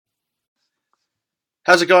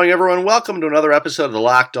How's it going, everyone? Welcome to another episode of the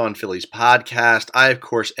Locked On Phillies podcast. I, of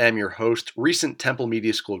course, am your host, recent Temple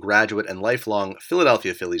Media School graduate and lifelong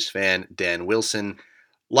Philadelphia Phillies fan, Dan Wilson.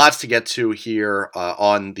 Lots to get to here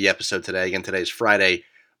on the episode today. Again, today is Friday,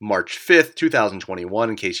 March 5th, 2021.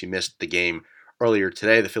 In case you missed the game earlier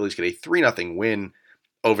today, the Phillies get a 3-0 win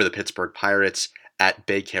over the Pittsburgh Pirates at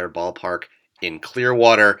Baycare Ballpark in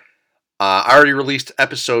Clearwater. I already released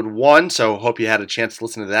episode 1, so hope you had a chance to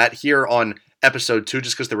listen to that here on episode 2,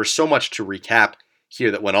 just because there was so much to recap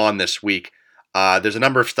here that went on this week. There's a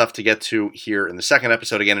number of stuff to get to here in the second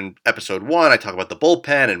episode. Again, in episode 1, I talk about the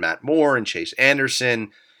bullpen and Matt Moore and Chase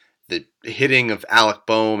Anderson, the hitting of Alec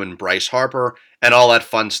Bohm and Bryce Harper, and all that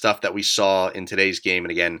fun stuff that we saw in today's game,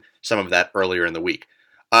 and again, some of that earlier in the week.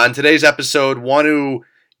 In today's episode, want to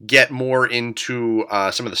get more into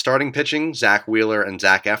some of the starting pitching. Zach Wheeler and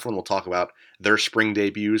Zach Eflin. We'll talk about their spring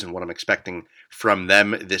debuts and what I'm expecting from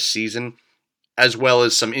them this season, as well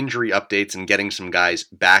as some injury updates and getting some guys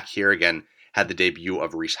back here. Again, had the debut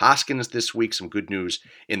of Rhys Hoskins this week. Some good news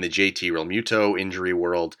in the JT Realmuto injury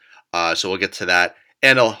world. So we'll get to that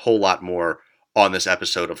and a whole lot more on this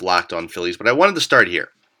episode of Locked On Phillies. But I wanted to start here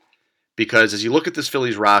because as you look at this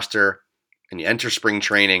Phillies roster and you enter spring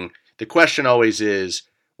training, the question always is,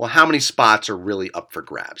 well, how many spots are really up for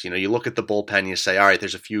grabs? You look at the bullpen, you say, all right,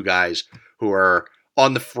 there's a few guys who are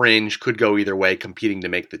on the fringe, could go either way, competing to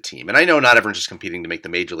make the team. And I know not everyone's just competing to make the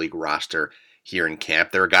major league roster here in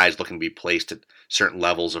camp. There are guys looking to be placed at certain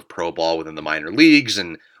levels of pro ball within the minor leagues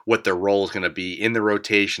and what their role is going to be in the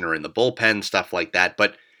rotation or in the bullpen, stuff like that.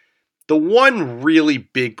 But the one really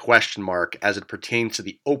big question mark as it pertains to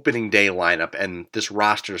the opening day lineup and this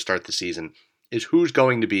roster to start the season is who's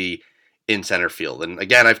going to be in center field. And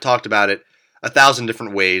again, I've talked about it 1,000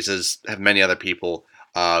 different ways, as have many other people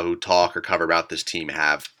who talk or cover about this team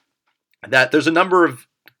have, that there's a number of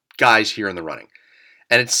guys here in the running.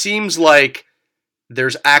 And it seems like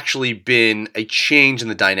there's actually been a change in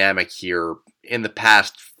the dynamic here in the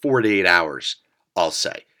past 48 hours, I'll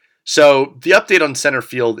say. So the update on center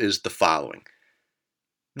field is the following.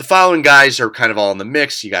 The following guys are kind of all in the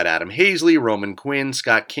mix. You got Adam Hazley, Roman Quinn,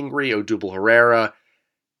 Scott Kingery, Odubel Herrera,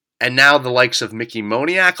 and now the likes of Mickey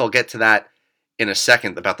Moniak. I'll get to that in a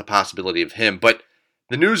second about the possibility of him. But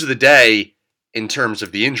the news of the day in terms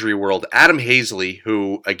of the injury world, Adam Hazley,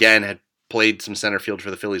 who again had played some center field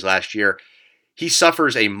for the Phillies last year, he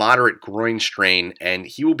suffers a moderate groin strain and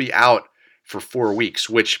he will be out for 4 weeks,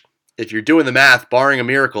 which, if you're doing the math, barring a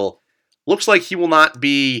miracle, looks like he will not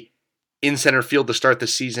be in center field to start the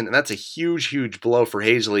season. And that's a huge, huge blow for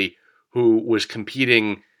Hazley, who was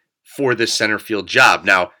competing for this center field job.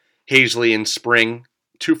 Now, Hazley in spring,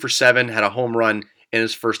 2 for 7, had a home run in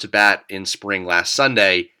his first at bat in spring last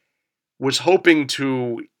Sunday, was hoping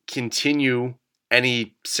to continue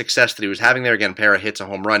any success that he was having there. Again, pair of hits, a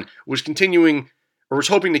home run, was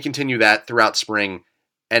hoping to continue that throughout spring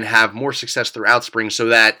and have more success throughout spring so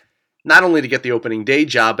that not only to get the opening day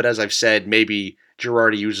job, but as I've said, maybe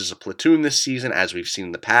Girardi uses a platoon this season, as we've seen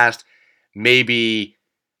in the past. Maybe,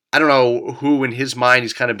 I don't know who in his mind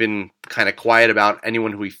he's kind of been kind of quiet about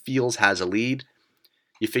anyone who he feels has a lead.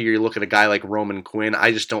 You figure you look at a guy like Roman Quinn,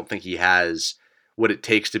 I just don't think he has what it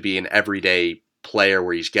takes to be an everyday player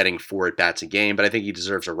where he's getting 4 at-bats a game, but I think he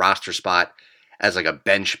deserves a roster spot as like a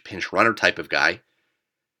bench pinch runner type of guy.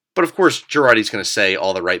 But of course, Girardi's going to say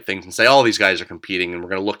all the right things and say all these guys are competing and we're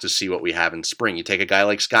going to look to see what we have in spring. You take a guy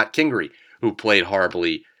like Scott Kingery, who played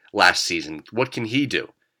horribly last season. What can he do?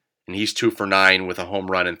 And he's 2 for 9 with a home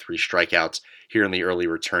run and 3 strikeouts here in the early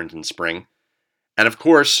returns in spring. And of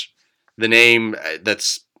course, the name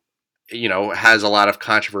that's, has a lot of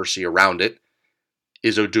controversy around it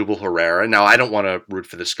is Odubel Herrera. Now, I don't want to root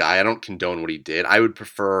for this guy. I don't condone what he did. I would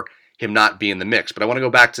prefer him not be in the mix. But I want to go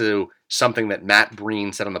back to something that Matt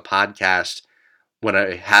Breen said on the podcast when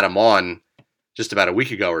I had him on just about a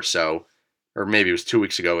week ago or so, or maybe it was 2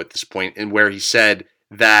 weeks ago at this point, and where he said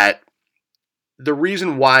that the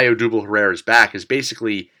reason why Odubel Herrera is back is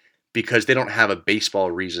basically because they don't have a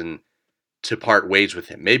baseball reason to part ways with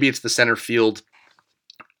him. Maybe it's the center field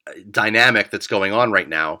dynamic that's going on right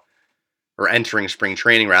now, or entering spring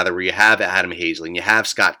training rather, where you have Adam Hazley, and you have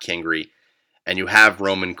Scott Kingery, and you have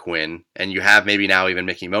Roman Quinn, and you have maybe now even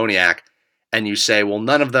Mickey Moniak, and you say, well,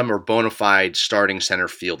 none of them are bona fide starting center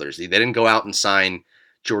fielders. They didn't go out and sign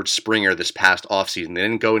George Springer this past offseason. They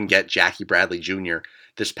didn't go and get Jackie Bradley Jr.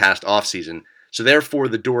 this past offseason. So therefore,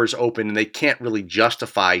 the door is open, and they can't really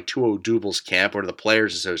justify to Odubel's camp or to the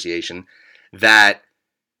Players Association that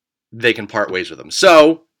they can part ways with him.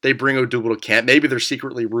 So they bring Odubel to camp. Maybe they're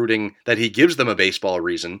secretly rooting that he gives them a baseball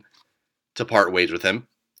reason to part ways with him.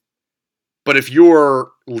 But if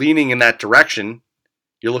you're leaning in that direction,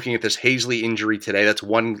 You're looking at this Hazley injury today. That's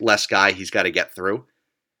one less guy he's got to get through.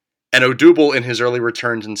 And Odubel in his early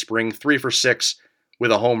returns in spring, 3 for 6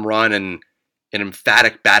 with a home run and an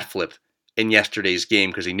emphatic bat flip in yesterday's game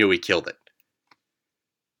because he knew he killed it.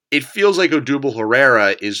 It feels like Odubel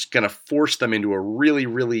Herrera is going to force them into a really,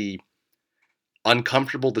 really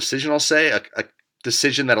uncomfortable decision, I'll say. A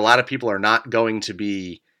decision that a lot of people are not going to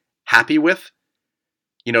be happy with.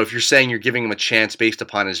 You know, if you're saying you're giving him a chance based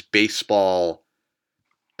upon his baseball,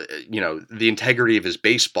 the integrity of his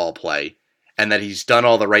baseball play, and that he's done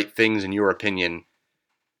all the right things, in your opinion,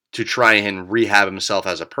 to try and rehab himself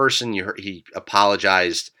as a person. He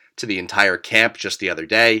apologized to the entire camp just the other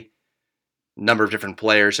day. A number of different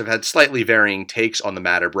players have had slightly varying takes on the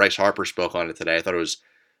matter. Bryce Harper spoke on it today. I thought it was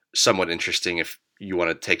somewhat interesting if you want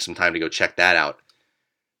to take some time to go check that out.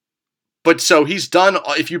 But so he's done,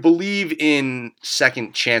 if you believe in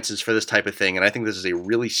second chances for this type of thing, and I think this is a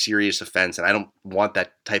really serious offense, and I don't want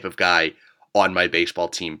that type of guy on my baseball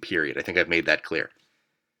team, period. I think I've made that clear.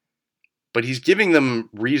 But he's giving them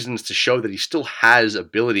reasons to show that he still has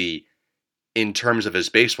ability in terms of his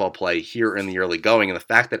baseball play here in the early going. And the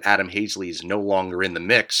fact that Adam Hazley is no longer in the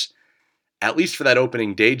mix, at least for that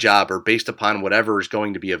opening day job, or based upon whatever is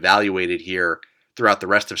going to be evaluated here throughout the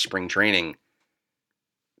rest of spring training,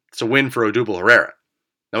 it's a win for Odubel Herrera.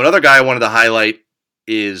 Now, another guy I wanted to highlight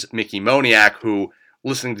is Mickey Moniak, who,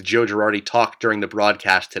 listening to Joe Girardi talk during the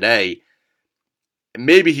broadcast today,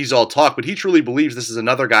 maybe he's all talk, but he truly believes this is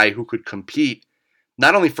another guy who could compete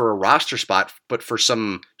not only for a roster spot, but for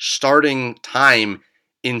some starting time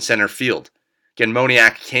in center field. Again,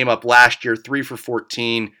 Moniak came up last year, 3 for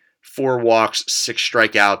 14, 4 walks, 6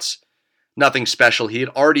 strikeouts. Nothing special. He had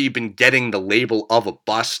already been getting the label of a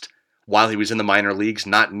bust while he was in the minor leagues,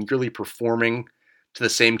 not nearly performing to the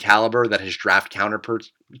same caliber that his draft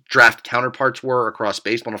counterparts were across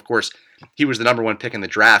baseball. And of course, he was the number 1 pick in the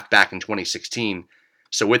draft back in 2016.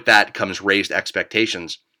 So with that comes raised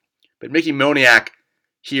expectations. But Mickey Moniak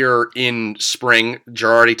here in spring,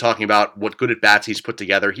 Girardi talking about what good at-bats he's put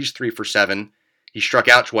together. He's 3 for 7. He struck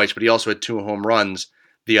out twice, but he also had 2 home runs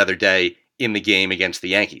the other day in the game against the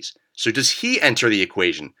Yankees. So does he enter the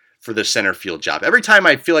equation for the center field job? Every time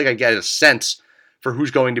I feel like I get a sense for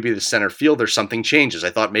who's going to be the center fielder, something changes.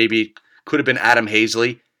 I thought maybe it could have been Adam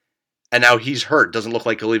Hazley, and now he's hurt. Doesn't look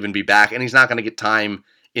like he'll even be back, and he's not going to get time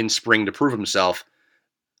in spring to prove himself.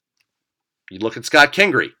 You look at Scott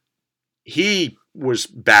Kingery. He was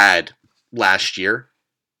bad last year.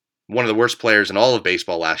 One of the worst players in all of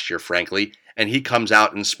baseball last year, frankly. And he comes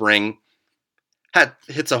out in spring,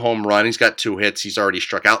 hits a home run. He's got 2 hits. He's already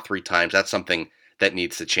struck out 3 times. That's something that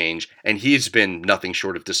needs to change. And he's been nothing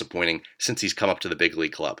short of disappointing since he's come up to the big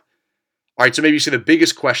league club. All right, so maybe you see the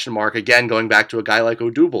biggest question mark, again, going back to a guy like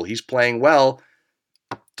Odubel. He's playing well.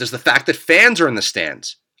 Does the fact that fans are in the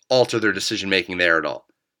stands alter their decision-making there at all?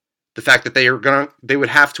 The fact that they would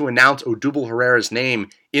have to announce Odubel Herrera's name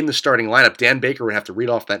in the starting lineup. Dan Baker would have to read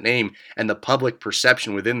off that name, and the public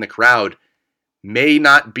perception within the crowd may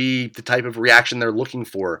not be the type of reaction they're looking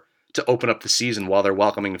for to open up the season while they're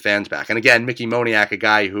welcoming fans back. And again, Mickey Moniak, a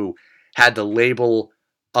guy who had the label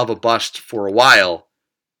of a bust for a while.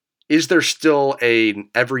 Is there still an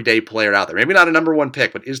everyday player out there? Maybe not a number 1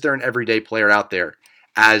 pick, but is there an everyday player out there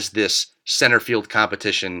as this center field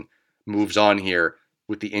competition moves on here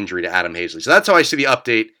with the injury to Adam Hazley? So that's how I see the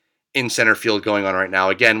update in center field going on right now.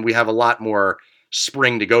 Again, we have a lot more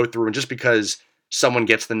spring to go through, and just because someone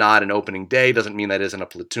gets the nod in opening day doesn't mean that isn't a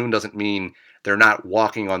platoon, doesn't mean they're not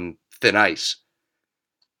walking on thin ice.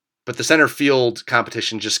 But the center field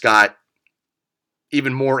competition just got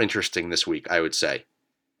even more interesting this week, I would say.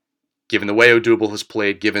 Given the way Odubel has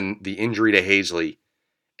played, given the injury to Hazley,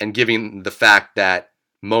 and given the fact that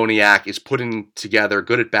Moniak is putting together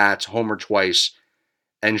good at-bats, homer twice,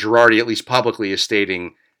 and Girardi, at least publicly, is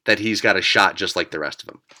stating that he's got a shot just like the rest of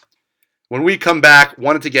them. When we come back,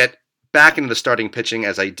 wanted to get back into the starting pitching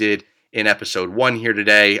as I did in episode 1 here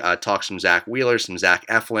today, talk some Zach Wheeler, some Zach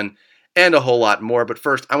Eflin, and a whole lot more. But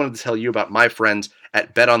first, I wanted to tell you about my friends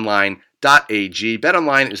at BetOnline.ag.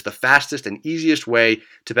 BetOnline is the fastest and easiest way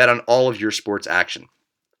to bet on all of your sports action.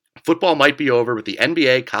 Football might be over, but the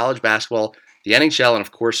NBA, college basketball, the NHL, and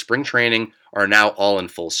of course spring training are now all in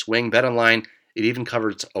full swing. BetOnline, it even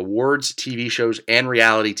covers awards, TV shows, and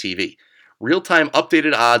reality TV. Real-time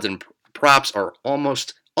updated odds and props are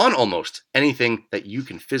almost anything that you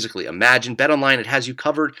can physically imagine. BetOnline, it has you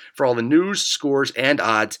covered for all the news, scores, and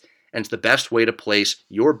odds, and it's the best way to place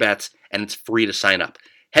your bets, and it's free to sign up.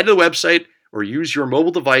 Head to the website or use your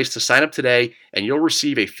mobile device to sign up today, and you'll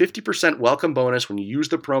receive a 50% welcome bonus when you use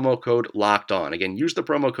the promo code LOCKEDON. Again, use the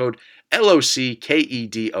promo code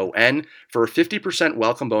LOCKEDON for a 50%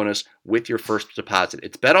 welcome bonus with your first deposit.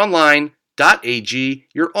 It's betonline.ag,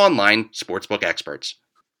 your online sportsbook experts.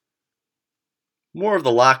 More of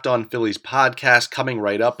the Locked On Phillies podcast coming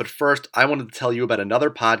right up, but first, I wanted to tell you about another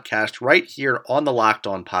podcast right here on the Locked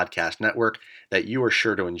On Podcast Network that you are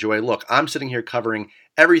sure to enjoy. Look, I'm sitting here covering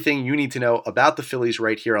everything you need to know about the Phillies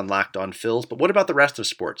right here on Locked On Phils, but what about the rest of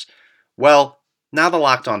sports? Well, now the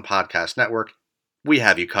Locked On Podcast Network, we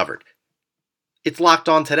have you covered. It's Locked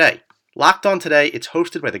On Today. Locked On Today, it's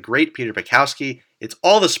hosted by the great Peter Bukowski. It's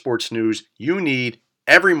all the sports news you need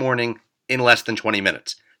every morning in less than 20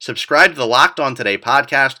 minutes. Subscribe to the Locked On Today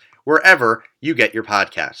podcast wherever you get your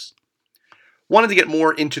podcasts. Wanted to get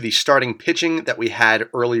more into the starting pitching that we had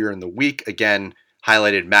earlier in the week. Again,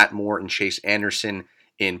 highlighted Matt Moore and Chase Anderson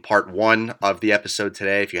in part 1 of the episode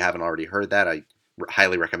today. If you haven't already heard that, I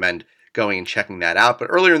highly recommend going and checking that out. But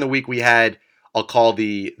earlier in the week, we had, I'll call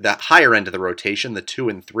the higher end of the rotation, the 2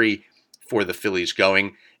 and 3 for the Phillies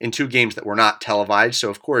going in 2 games that were not televised. So,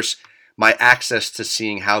 of course, my access to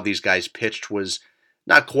seeing how these guys pitched was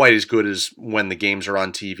not quite as good as when the games are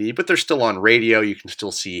on TV, but they're still on radio. You can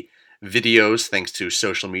still see videos thanks to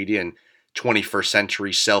social media and 21st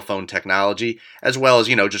century cell phone technology, as well as,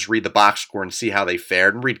 just read the box score and see how they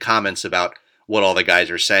fared and read comments about what all the guys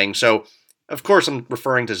are saying. So, of course, I'm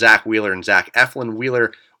referring to Zack Wheeler and Zach Eflin.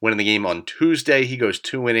 Wheeler winning the game on Tuesday. He goes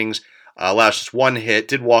 2 innings, allows just 1 hit,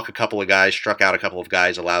 did walk a couple of guys, struck out a couple of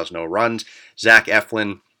guys, allows no runs. Zach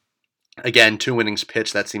Eflin, again, 2 innings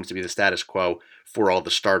pitched. That seems to be the status quo for all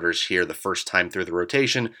the starters here the first time through the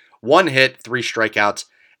rotation. 1 hit, 3 strikeouts,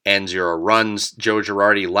 and 0 runs. Joe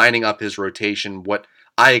Girardi lining up his rotation, what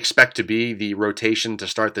I expect to be the rotation to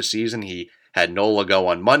start the season. He had Nola go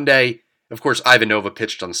on Monday. Of course, Ivan Nova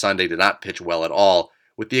pitched on Sunday, did not pitch well at all.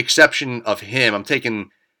 With the exception of him, I'm taking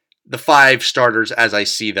the 5 starters as I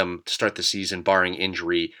see them to start the season, barring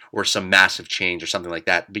injury or some massive change or something like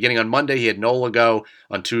that. Beginning on Monday, he had Nola go.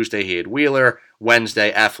 On Tuesday, he had Wheeler.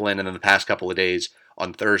 Wednesday, Eflin. And then the past couple of days,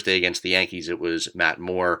 on Thursday against the Yankees, it was Matt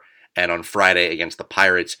Moore. And on Friday against the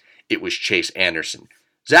Pirates, it was Chase Anderson.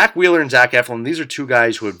 Zack Wheeler and Zach Eflin, these are 2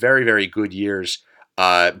 guys who had very, very good years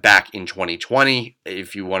back in 2020.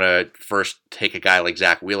 If you want to first take a guy like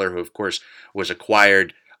Zack Wheeler, who, of course, was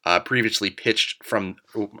acquired, previously pitched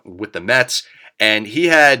with the Mets, and he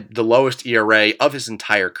had the lowest ERA of his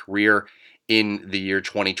entire career in the year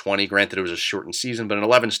 2020. Granted, it was a shortened season, but in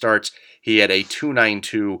 11 starts, he had a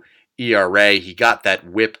 2.92 ERA. He got that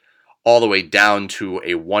whip all the way down to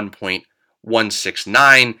a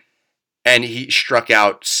 1.169, and he struck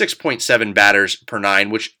out 6.7 batters per 9,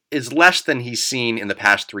 which is less than he's seen in the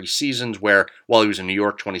past 3 seasons, where while he was in New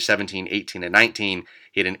York 2017, 18, and 19,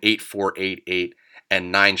 he had an 8.4, 8.8,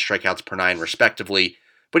 and 9 strikeouts per 9, respectively.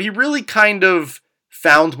 But he really kind of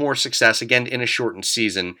found more success, again, in a shortened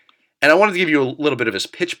season. And I wanted to give you a little bit of his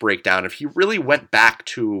pitch breakdown. If he really went back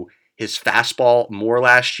to his fastball more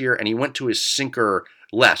last year, and he went to his sinker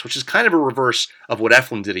less, which is kind of a reverse of what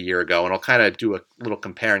Eflin did a year ago, and I'll kind of do a little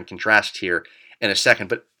compare and contrast here in a second.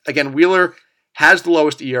 But again, Wheeler has the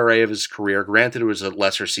lowest ERA of his career. Granted, it was a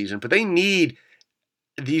lesser season, but they need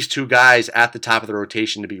these 2 guys at the top of the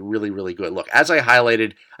rotation to be really, really good. Look, as I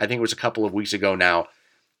highlighted, I think it was a couple of weeks ago now,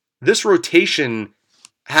 this rotation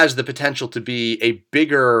has the potential to be a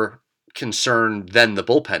bigger concern than the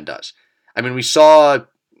bullpen does. I mean, we've seen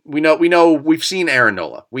Aaron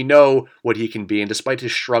Nola. We know what he can be, and despite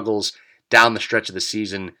his struggles down the stretch of the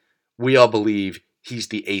season, we all believe he's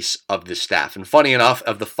the ace of this staff. And funny enough,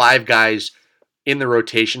 of the 5 guys in the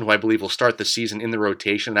rotation who I believe will start the season in the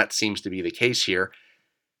rotation, that seems to be the case here,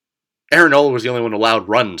 Aaron Nola was the only one who allowed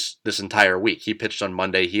runs this entire week. He pitched on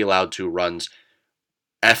Monday. He allowed 2 runs.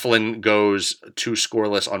 Eflin goes 2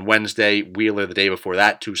 scoreless on Wednesday. Wheeler the day before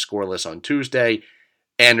that, 2 scoreless on Tuesday.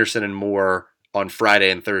 Anderson and Moore on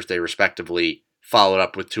Friday and Thursday, respectively, followed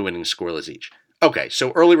up with 2 innings scoreless each. Okay,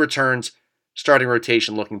 so early returns, starting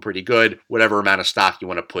rotation looking pretty good, whatever amount of stock you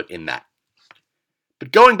want to put in that.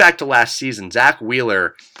 But going back to last season, Zack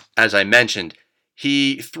Wheeler, as I mentioned,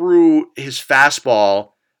 he threw his fastball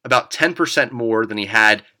about 10% more than he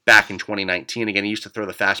had back in 2019. Again, he used to throw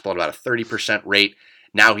the fastball at about a 30% rate.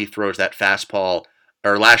 Now he throws that fastball,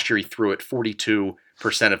 or last year he threw it 42%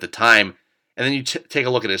 of the time. And then you take a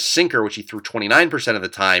look at his sinker, which he threw 29% of the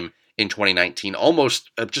time in 2019, almost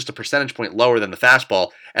just a percentage point lower than the fastball.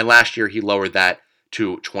 And last year he lowered that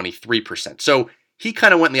to 23%. So he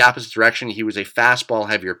kind of went in the opposite direction. He was a fastball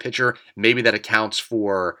heavier pitcher. Maybe that accounts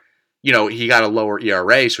for he got a lower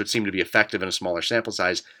ERA, so it seemed to be effective in a smaller sample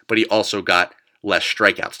size, but he also got less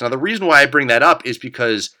strikeouts. Now, the reason why I bring that up is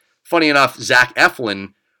because, funny enough, Zach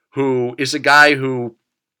Eflin, who is a guy who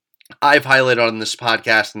I've highlighted on this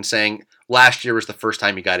podcast and saying last year was the first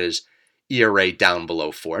time he got his ERA down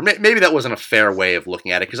below 4. And maybe that wasn't a fair way of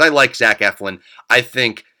looking at it, because I like Zach Eflin. I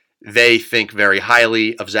think they think very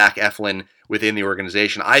highly of Zach Eflin within the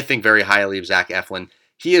organization. I think very highly of Zach Eflin.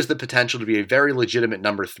 He has the potential to be a very legitimate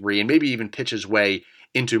number 3 and maybe even pitch his way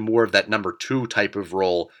into more of that number 2 type of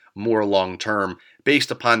role more long-term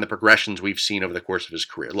based upon the progressions we've seen over the course of his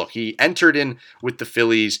career. Look, he entered in with the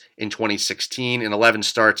Phillies in 2016. In 11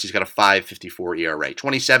 starts, he's got a 5.54 ERA.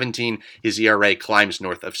 2017, his ERA climbs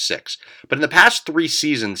north of 6. But in the past 3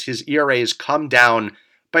 seasons, his ERA has come down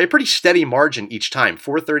by a pretty steady margin each time.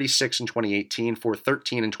 4.36 in 2018,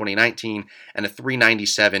 4.13 in 2019, and a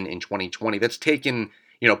 3.97 in 2020. That's taken,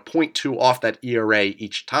 0.2 off that ERA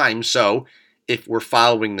each time. So if we're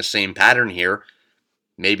following the same pattern here,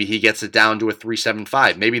 maybe he gets it down to a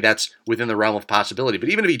 3.75. Maybe that's within the realm of possibility. But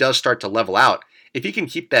even if he does start to level out, if he can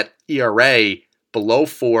keep that ERA below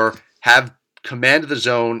 4, have command of the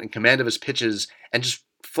zone and command of his pitches, and just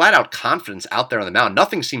flat out confidence out there on the mound,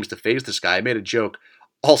 nothing seems to faze this guy. I made a joke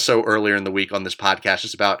also earlier in the week on this podcast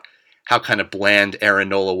just about how kind of bland Aaron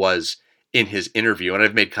Nola was in his interview. And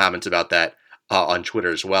I've made comments about that on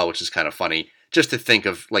Twitter as well, which is kind of funny. Just to think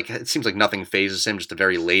of, it seems like nothing phases him, just a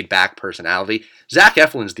very laid-back personality. Zach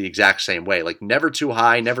Eflin's the exact same way. Never too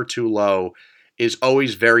high, never too low, is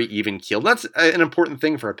always very even-keeled. That's an important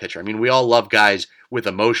thing for a pitcher. I mean, we all love guys with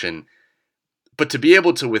emotion, but to be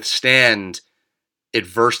able to withstand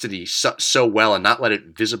adversity so well and not let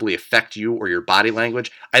it visibly affect you or your body language,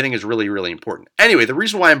 I think is really, really important. Anyway, the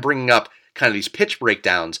reason why I'm bringing up kind of these pitch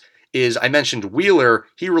breakdowns is I mentioned Wheeler.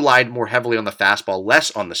 He relied more heavily on the fastball, less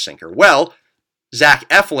on the sinker. Well, Zach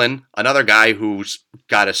Eflin, another guy who's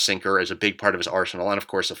got a sinker as a big part of his arsenal, and of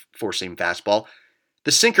course a four-seam fastball,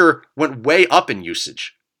 the sinker went way up in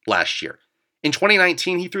usage last year. In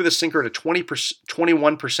 2019, he threw the sinker at a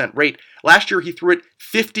 21% rate. Last year, he threw it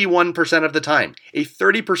 51% of the time, a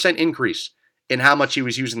 30% increase in how much he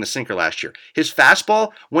was using the sinker last year. His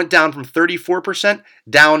fastball went down from 34%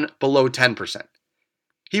 down below 10%.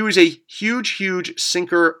 He was a huge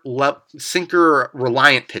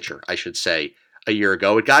sinker-reliant pitcher, I should say, a year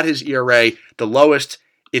ago. It got his ERA the lowest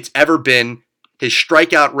it's ever been. His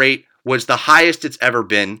strikeout rate was the highest it's ever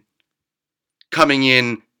been, coming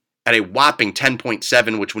in at a whopping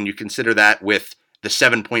 10.7, which when you consider that with the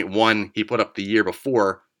 7.1 he put up the year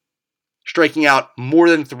before, striking out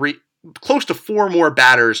close to 4 more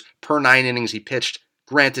batters per 9 innings he pitched.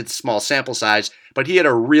 Granted, small sample size, but he had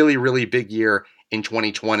a really, really big year in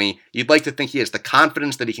 2020. You'd like to think he has the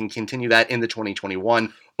confidence that he can continue that into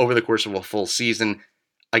 2021 over the course of a full season.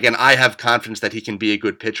 Again, I have confidence that he can be a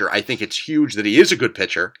good pitcher. I think it's huge that he is a good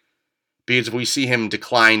pitcher, because if we see him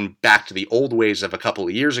decline back to the old ways of a couple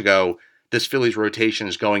of years ago, this Phillies rotation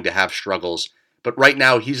is going to have struggles. But right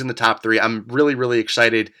now, he's in the top 3. I'm really, really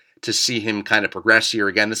excited to see him kind of progress here.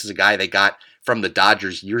 Again, this is a guy they got from the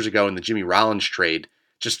Dodgers years ago in the Jimmy Rollins trade,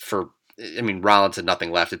 Rollins had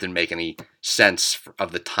nothing left. It didn't make any sense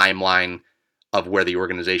of the timeline of where the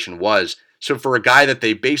organization was. So for a guy that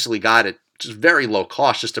they basically got at just very low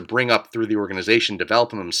cost just to bring up through the organization,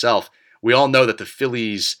 develop him himself, we all know that the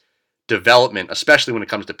Phillies' development, especially when it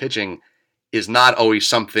comes to pitching, is not always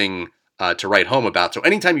something to write home about. So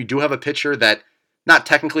anytime you do have a pitcher that, not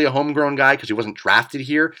technically a homegrown guy because he wasn't drafted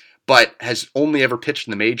here, but has only ever pitched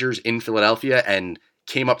in the majors in Philadelphia and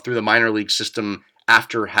came up through the minor league system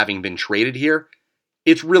after having been traded here,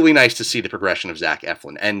 it's really nice to see the progression of Zach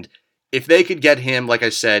Eflin. And if they could get him, like I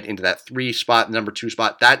said, into that 3 spot, number 2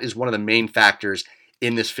 spot, that is one of the main factors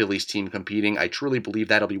in this Phillies team competing. I truly believe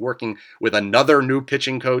that'll be working with another new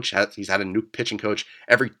pitching coach. He's had a new pitching coach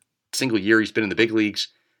every single year he's been in the big leagues.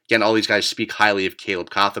 Again, all these guys speak highly of Caleb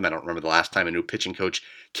Cotham. I don't remember the last time a new pitching coach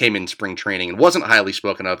came in spring training and wasn't highly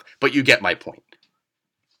spoken of, but you get my point.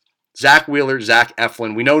 Zach Wheeler, Zach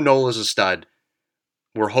Eflin, we know Nola's a stud.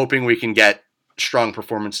 We're hoping we can get strong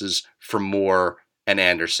performances from Moore and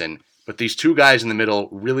Anderson. But these 2 guys in the middle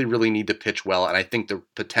really, really need to pitch well, and I think the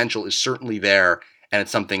potential is certainly there, and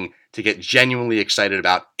it's something to get genuinely excited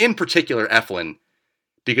about, in particular Eflin,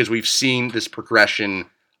 because we've seen this progression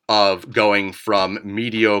of going from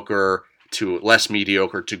mediocre to less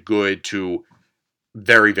mediocre to good to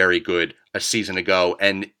very, very good a season ago.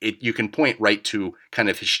 And you can point right to kind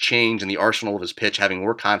of his change in the arsenal of his pitch, having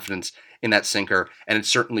more confidence in that sinker, and it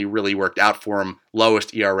certainly really worked out for him.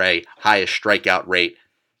 Lowest ERA, highest strikeout rate,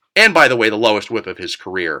 and by the way, the lowest whip of his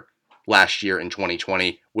career last year in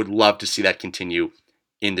 2020. Would love to see that continue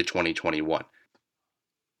into 2021.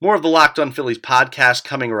 More of the Locked On Phillies podcast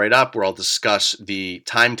coming right up, where I'll discuss the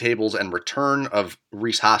timetables and return of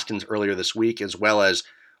Rhys Hoskins earlier this week, as well as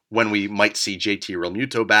when we might see JT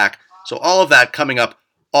Realmuto back. So all of that coming up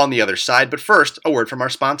on the other side. But first, a word from our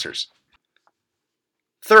sponsors.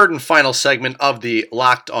 Third and final segment of the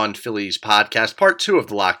Locked On Phillies podcast, part 2 of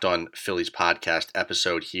the Locked On Phillies podcast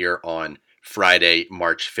episode here on Friday,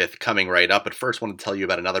 March 5th, coming right up. But first, I want to tell you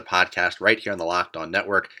about another podcast right here on the Locked On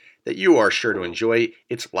Network that you are sure to enjoy.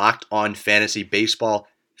 It's Locked On Fantasy Baseball.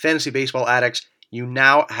 Fantasy baseball addicts, you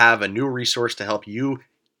now have a new resource to help you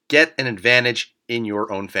get an advantage in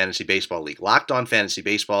your own fantasy baseball league. Locked On Fantasy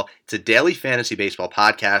Baseball. It's a daily fantasy baseball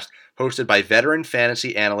podcast hosted by veteran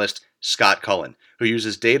fantasy analyst Scott Cullen, who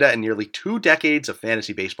uses data and nearly 2 decades of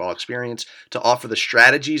fantasy baseball experience to offer the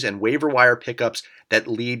strategies and waiver wire pickups that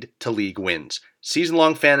lead to league wins.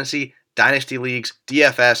 Season-long fantasy, dynasty leagues,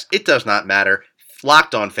 DFS, it does not matter.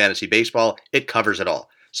 Locked On Fantasy Baseball, it covers it all.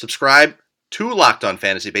 Subscribe to Locked On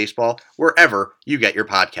Fantasy Baseball wherever you get your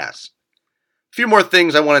podcasts. A few more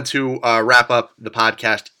things I wanted to wrap up the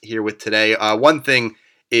podcast here with today. One thing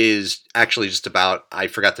is actually just about, I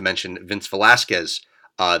forgot to mention Vince Velasquez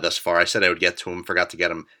thus far. I said I would get to him, forgot to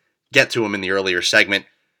get to him in the earlier segment.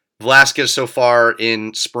 Velasquez so far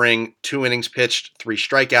in spring, 2 innings pitched, 3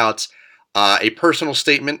 strikeouts. A personal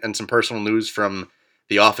statement and some personal news from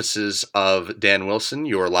the offices of Dan Wilson,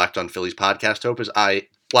 your Locked On Phillies podcast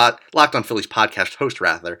Locked On Phillies podcast host,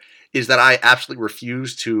 is that I absolutely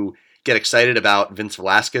refuse to get excited about Vince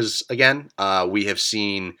Velasquez again. We have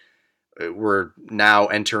seen, we're now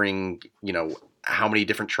entering, how many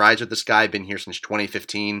different tries with this guy. Been here since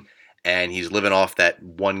 2015, and he's living off that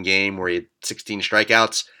one game where he had 16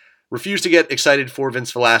 strikeouts. Refuse to get excited for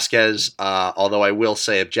Vince Velasquez, although I will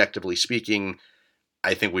say, objectively speaking,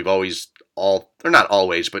 I think we've always not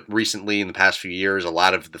always, but recently in the past few years, a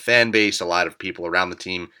lot of the fan base, a lot of people around the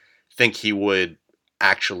team think he would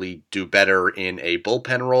actually do better in a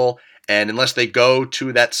bullpen role. And unless they go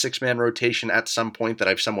to that 6-man rotation at some point that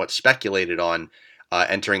I've somewhat speculated on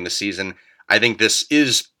entering the season, I think this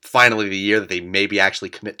is finally the year that they maybe actually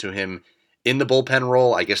commit to him in the bullpen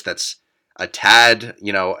role. I guess that's a tad,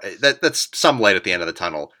 that's some light at the end of the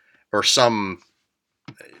tunnel, or some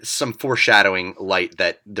foreshadowing light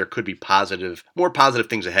that there could be more positive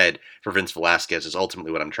things ahead for Vince Velasquez is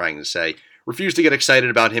ultimately what I'm trying to say. Refuse to get excited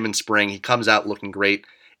about him in spring. He comes out looking great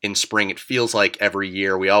in spring. It feels like every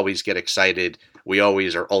year we always get excited. We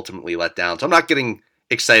always are ultimately let down. So I'm not getting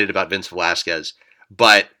excited about Vince Velasquez,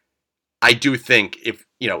 but I do think if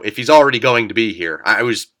he's already going to be here, I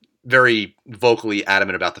was very vocally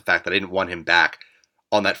adamant about the fact that I didn't want him back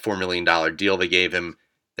on that $4 million deal they gave him.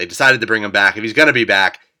 They decided to bring him back. If he's going to be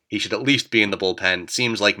back, he should at least be in the bullpen. It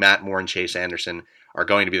seems like Matt Moore and Chase Anderson are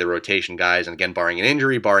going to be the rotation guys. And again, barring an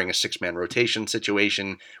injury, barring a 6-man rotation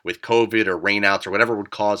situation with COVID or rainouts or whatever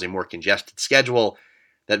would cause a more congested schedule,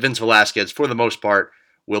 that Vince Velasquez, for the most part,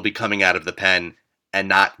 will be coming out of the pen and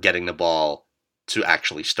not getting the ball to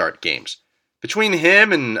actually start games. Between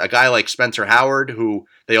him and a guy like Spencer Howard, who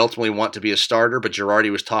they ultimately want to be a starter, but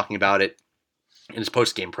Girardi was talking about it in his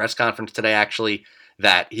post-game press conference today, actually,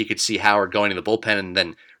 that he could see Howard going to the bullpen and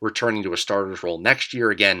then returning to a starter's role next year,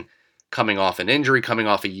 again, coming off an injury, coming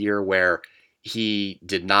off a year where he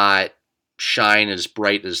did not shine as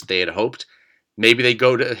bright as they had hoped. Maybe they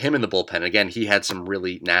go to him in the bullpen. Again, he had some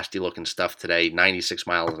really nasty-looking stuff today, 96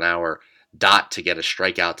 miles an hour, dot to get a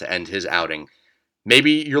strikeout to end his outing.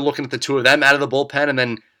 Maybe you're looking at the two of them out of the bullpen, and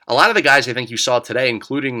then a lot of the guys I think you saw today,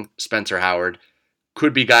 including Spencer Howard,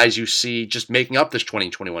 could be guys you see just making up this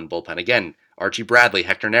 2021 bullpen. Again, Archie Bradley,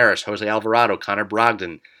 Hector Neris, Jose Alvarado, Connor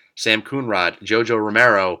Brogdon, Sam Coonrod, Jojo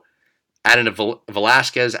Romero, add in a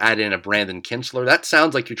Velasquez, add in a Brandon Kinsler. That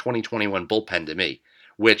sounds like your 2021 bullpen to me,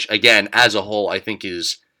 which, again, as a whole, I think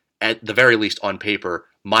is, at the very least on paper,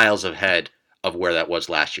 miles ahead of where that was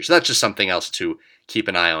last year. So that's just something else to keep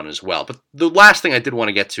an eye on as well. But the last thing I did want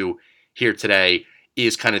to get to here today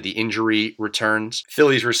is kind of the injury returns.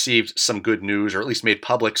 Phillies received some good news, or at least made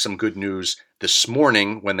public some good news this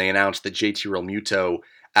morning when they announced that JT Realmuto,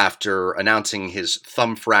 after announcing his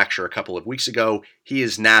thumb fracture a couple of weeks ago, he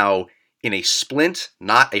is now in a splint,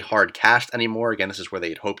 not a hard cast anymore. Again, this is where they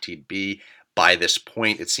had hoped he'd be by this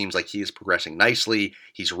point. It seems like he is progressing nicely.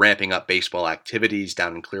 He's ramping up baseball activities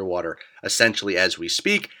down in Clearwater essentially as we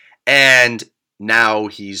speak. And now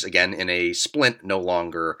he's again in a splint, no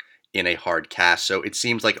longer in a hard cast. So it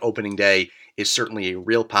seems like opening day is certainly a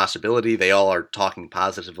real possibility. They all are talking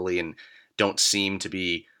positively and don't seem to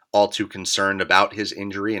be all too concerned about his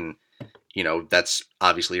injury. And, that's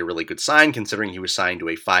obviously a really good sign considering he was signed to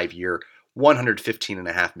a 5-year,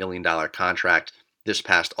 $115.5 million contract this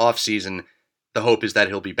past offseason. The hope is that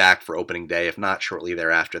he'll be back for opening day, if not shortly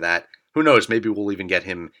thereafter that. Who knows, maybe we'll even get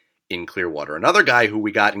him in Clearwater. Another guy who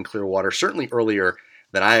we got in Clearwater, certainly earlier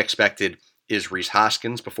than I expected, is Rhys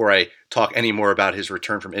Hoskins. Before I talk any more about his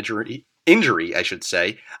return from injury, I should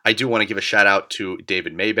say, I do want to give a shout out to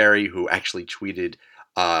David Mayberry, who actually tweeted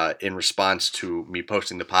in response to me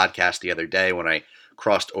posting the podcast the other day when I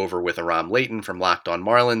crossed over with Aram Leighton from Locked On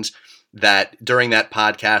Marlins, that during that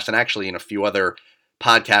podcast, and actually in a few other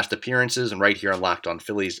podcast appearances and right here on Locked On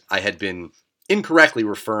Phillies, I had been incorrectly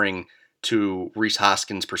referring to Rhys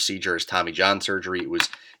Hoskins' procedure as Tommy John surgery. It was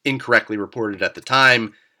incorrectly reported at the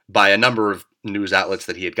time by a number of news outlets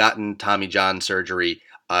that he had gotten Tommy John surgery.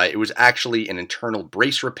 It was actually an internal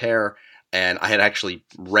brace repair, and I had actually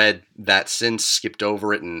read that since, skipped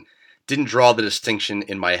over it, and didn't draw the distinction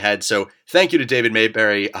in my head. So thank you to David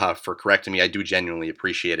Mayberry for correcting me. I do genuinely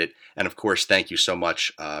appreciate it. And of course, thank you so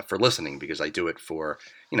much for listening, because I do it for,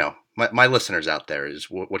 my listeners out there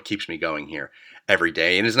is what keeps me going here every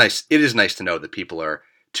day. And it is nice to know that people are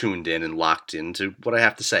tuned in and locked into what I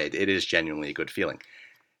have to say. It is genuinely a good feeling.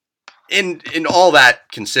 In all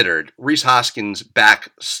that considered, Rhys Hoskins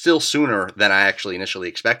back still sooner than I actually initially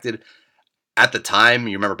expected. At the time,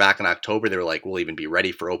 you remember back in October, they were like, we'll even be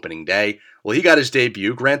ready for opening day. Well, he got his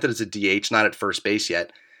debut, granted as a DH, not at first base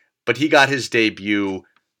yet, but he got his debut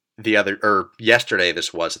yesterday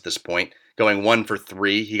this was at this point, going 1 for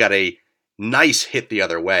 3. He got a nice hit the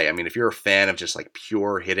other way. I mean, if you're a fan of just like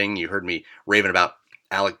pure hitting, you heard me raving about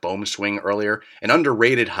Alec Boehm's swing earlier. An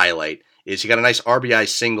underrated highlight is he got a nice RBI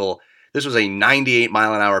single. This was a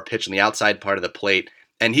 98-mile-an-hour pitch on the outside part of the plate,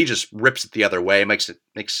 and he just rips it the other way. Makes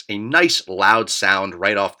a nice loud sound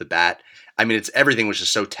right off the bat. I mean, everything was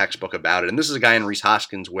just so textbook about it. And this is a guy in Rhys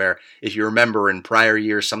Hoskins where, if you remember in prior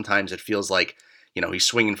years, sometimes it feels like, he's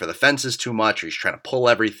swinging for the fences too much, or he's trying to pull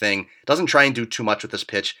everything. Doesn't try and do too much with this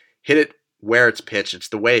pitch. Hit it where it's pitched. It's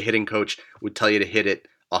the way a hitting coach would tell you to hit it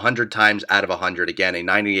 100 times out of 100. Again, a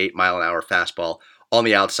 98-mile-an-hour fastball on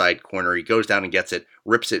the outside corner. He goes down and gets it,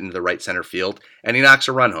 rips it into the right center field, and he knocks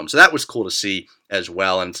a run home. So that was cool to see as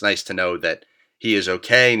well, and it's nice to know that he is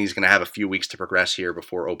okay, and he's going to have a few weeks to progress here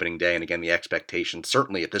before opening day. And again, the expectation,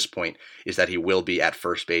 certainly at this point, is that he will be at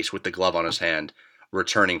first base with the glove on his hand,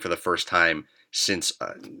 returning for the first time since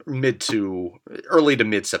early to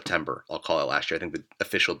mid-September, I'll call it last year. I think the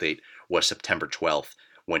official date was September 12th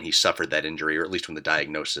when he suffered that injury, or at least when the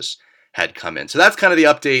diagnosis had come in. So that's kind of the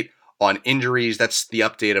update on injuries. That's the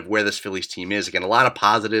update of where this Phillies team is. Again, a lot of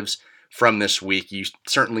positives from this week. You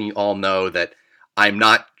certainly all know that I'm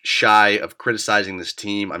not shy of criticizing this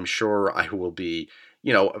team. I'm sure I will be,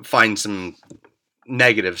 find some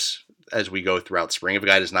negatives as we go throughout spring. If a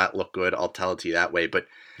guy does not look good, I'll tell it to you that way. But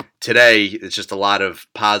today, it's just a lot of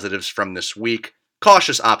positives from this week.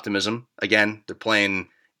 Cautious optimism. Again, they're playing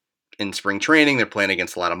in spring training. They're playing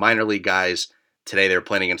against a lot of minor league guys. Today they were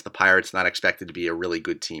playing against the Pirates, not expected to be a really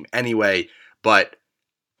good team anyway, but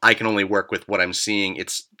I can only work with what I'm seeing.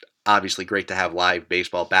 It's obviously great to have live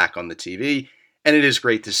baseball back on the TV, and it is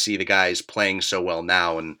great to see the guys playing so well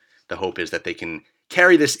now, and the hope is that they can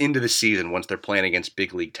carry this into the season once they're playing against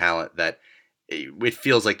big league talent, that it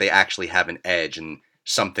feels like they actually have an edge and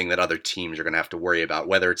something that other teams are going to have to worry about,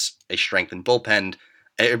 whether it's a strengthened bullpen,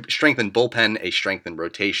 a strengthened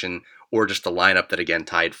rotation, or just a lineup that, again,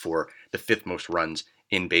 tied for the 5th most runs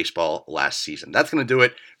in baseball last season. That's going to do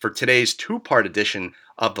it for today's 2-part edition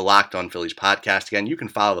of the Locked On Phillies podcast. Again, you can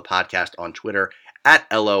follow the podcast on Twitter at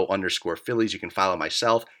 @LO_Phillies. You can follow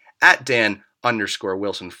myself at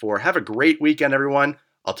Dan_Wilson4. Have a great weekend, everyone.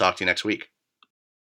 I'll talk to you next week.